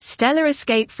Stellar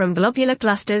escape from globular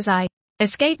clusters I.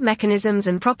 Escape mechanisms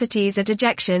and properties at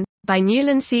ejection, by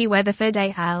Newland C. Weatherford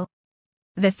et al.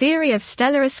 The theory of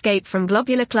stellar escape from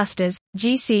globular clusters,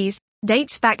 GCs,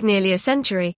 dates back nearly a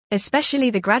century,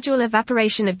 especially the gradual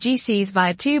evaporation of GCs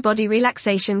via two-body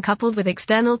relaxation coupled with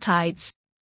external tides.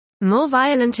 More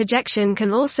violent ejection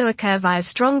can also occur via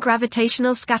strong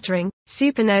gravitational scattering,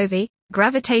 supernovae,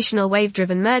 gravitational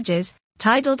wave-driven mergers,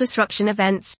 tidal disruption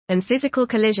events, and physical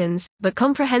collisions, but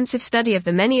comprehensive study of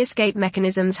the many escape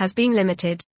mechanisms has been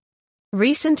limited.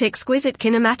 Recent exquisite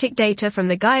kinematic data from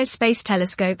the Gaia Space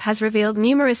Telescope has revealed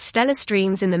numerous stellar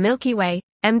streams in the Milky Way,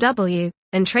 MW,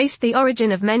 and traced the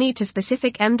origin of many to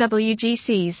specific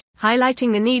MWGCs,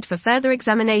 highlighting the need for further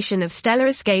examination of stellar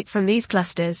escape from these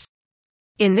clusters.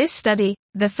 In this study,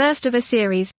 the first of a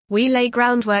series, we lay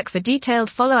groundwork for detailed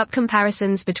follow-up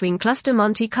comparisons between cluster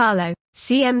Monte Carlo,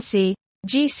 CMC,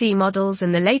 GC models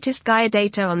and the latest Gaia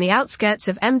data on the outskirts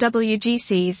of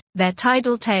MWGCs, their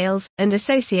tidal tails, and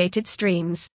associated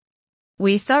streams.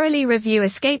 We thoroughly review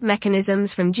escape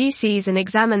mechanisms from GCs and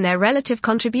examine their relative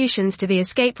contributions to the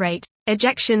escape rate,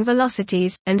 ejection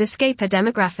velocities, and escaper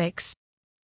demographics.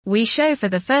 We show for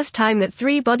the first time that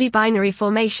three-body binary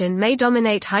formation may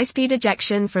dominate high-speed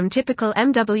ejection from typical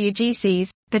MWGCs,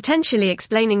 potentially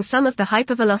explaining some of the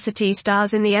hypervelocity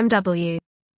stars in the MW.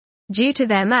 Due to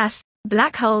their mass,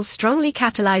 black holes strongly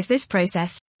catalyze this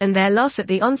process, and their loss at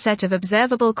the onset of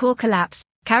observable core collapse,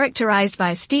 characterized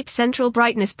by a steep central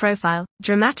brightness profile,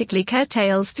 dramatically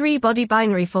curtails three-body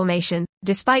binary formation,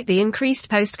 despite the increased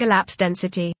post-collapse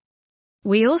density.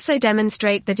 We also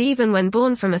demonstrate that even when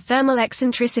born from a thermal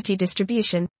eccentricity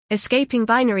distribution, escaping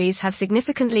binaries have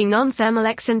significantly non-thermal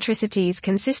eccentricities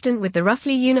consistent with the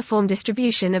roughly uniform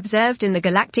distribution observed in the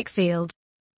galactic field.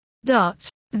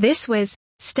 This was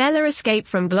Stellar Escape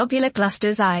from Globular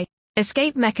Clusters I.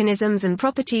 Escape Mechanisms and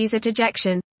Properties at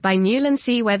Ejection, by Newland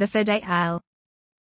C. Weatherford et al.